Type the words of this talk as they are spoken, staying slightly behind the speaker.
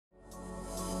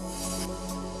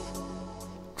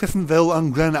Cliftonville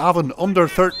and Glenavon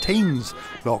under-13s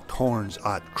locked horns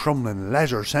at Crumlin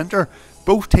Leisure Centre,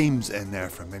 both teams in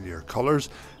their familiar colours.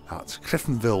 That's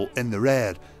Cliftonville in the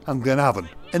red and Glenavon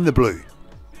in the blue.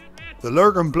 The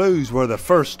Lurgan Blues were the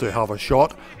first to have a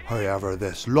shot, however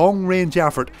this long-range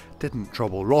effort didn't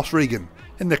trouble Ross Regan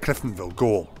in the Cliftonville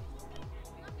goal.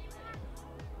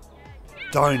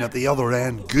 Down at the other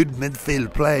end, good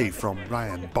midfield play from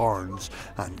Ryan Barnes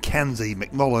and Kenzie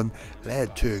McMullen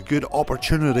led to a good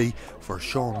opportunity for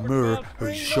Sean Moore,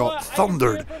 whose shot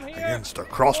thundered against a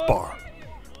crossbar.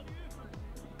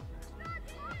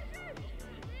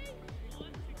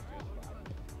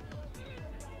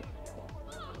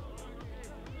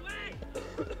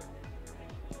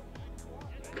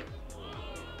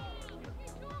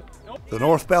 The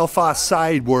North Belfast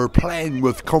side were playing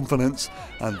with confidence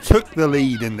and took the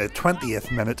lead in the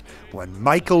 20th minute when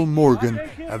Michael Morgan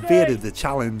evaded the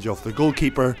challenge of the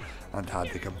goalkeeper and had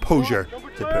the composure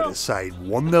to put his side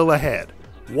 1-0 ahead.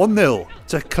 1-0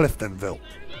 to Cliftonville.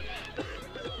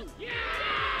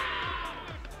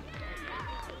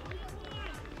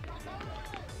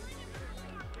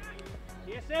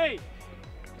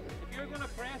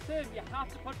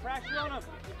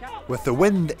 With the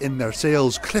wind in their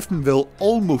sails, Cliftonville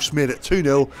almost made it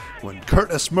 2-0 when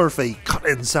Curtis Murphy cut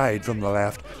inside from the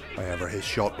left. However, his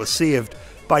shot was saved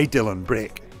by Dylan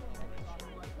Brake.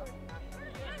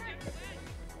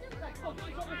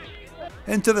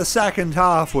 Into the second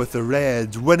half with the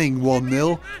Reds winning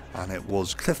 1-0, and it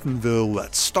was Cliftonville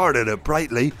that started it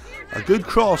brightly. A good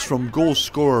cross from goal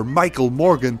scorer Michael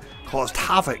Morgan caused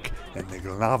havoc in the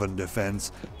Glenavon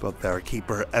defence, but their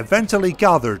keeper eventually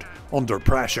gathered under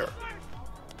pressure.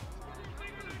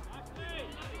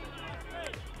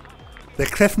 The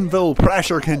Cliftonville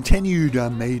pressure continued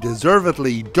and they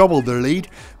deservedly doubled their lead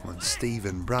when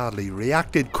Stephen Bradley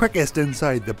reacted quickest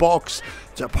inside the box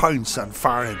to pounce and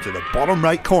fire into the bottom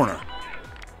right corner.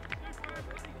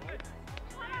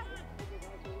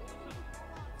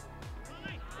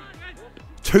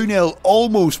 "2-0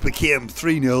 almost became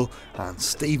 3-0 and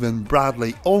Stephen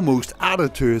Bradley almost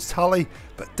added to his tally,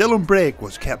 but Dylan Brake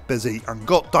was kept busy and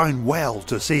got down well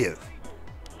to save.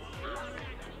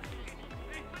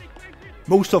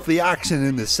 Most of the action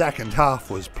in the second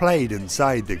half was played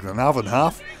inside the Glenavon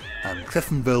half, and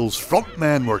Cliftonville's front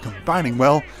men were combining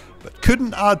well but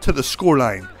couldn't add to the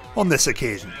scoreline on this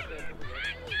occasion.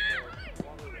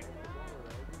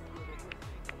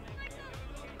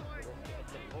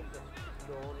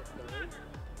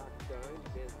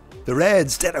 The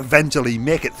Reds did eventually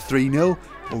make it 3-0.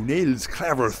 O'Neill's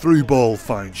clever through ball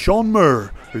found Sean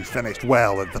Moore, who finished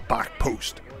well at the back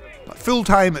post. At full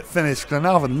time it finished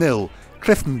Glenavon 0,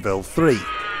 Cliftonville 3.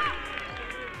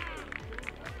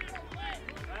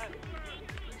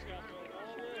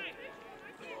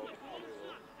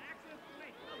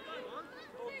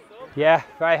 Yeah,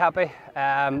 very happy.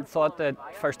 Thought the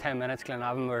first 10 minutes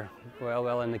Glenavon were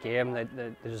well in the game. They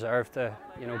deserved to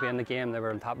be in the game. They were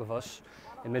on top of us.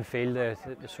 In midfield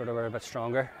they sort of were a bit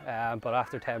stronger, but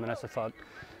after 10 minutes I thought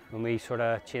when we sort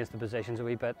of changed the positions a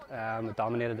wee bit, we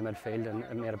dominated the midfield and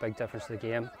it made a big difference to the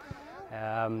game.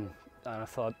 And I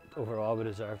thought overall we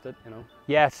deserved it,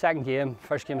 Yeah, second game.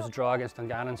 First game was a draw against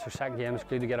Dungannon, so second game is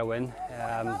good to get a win.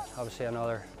 Obviously a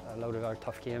load of our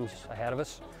tough games ahead of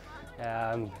us,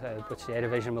 which the A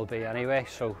division will be anyway,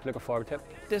 so looking forward to it.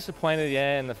 Disappointed,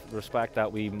 yeah, in the respect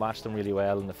that we matched them really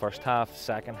well in the first half.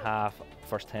 Second half,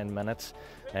 first 10 minutes,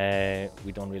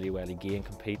 we done really well again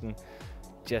competing.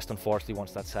 Just unfortunately,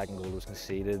 once that second goal was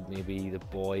conceded, maybe the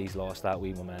boys lost that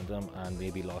wee momentum and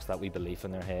maybe lost that wee belief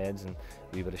in their heads and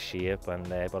a wee bit of shape. And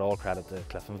but all credit to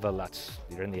Cliftonville.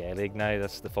 You're in the A League now.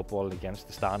 That's the football against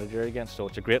the standard you're against. So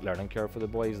it's a great learning curve for the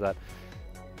boys. That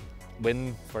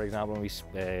when, for example, when we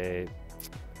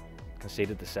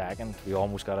conceded the second, we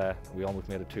almost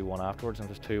made it 2-1 afterwards, and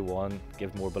just 2-1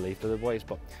 gives more belief to the boys.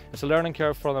 But it's a learning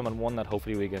curve for them, and one that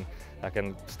hopefully that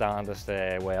can stand us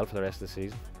well for the rest of the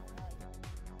season.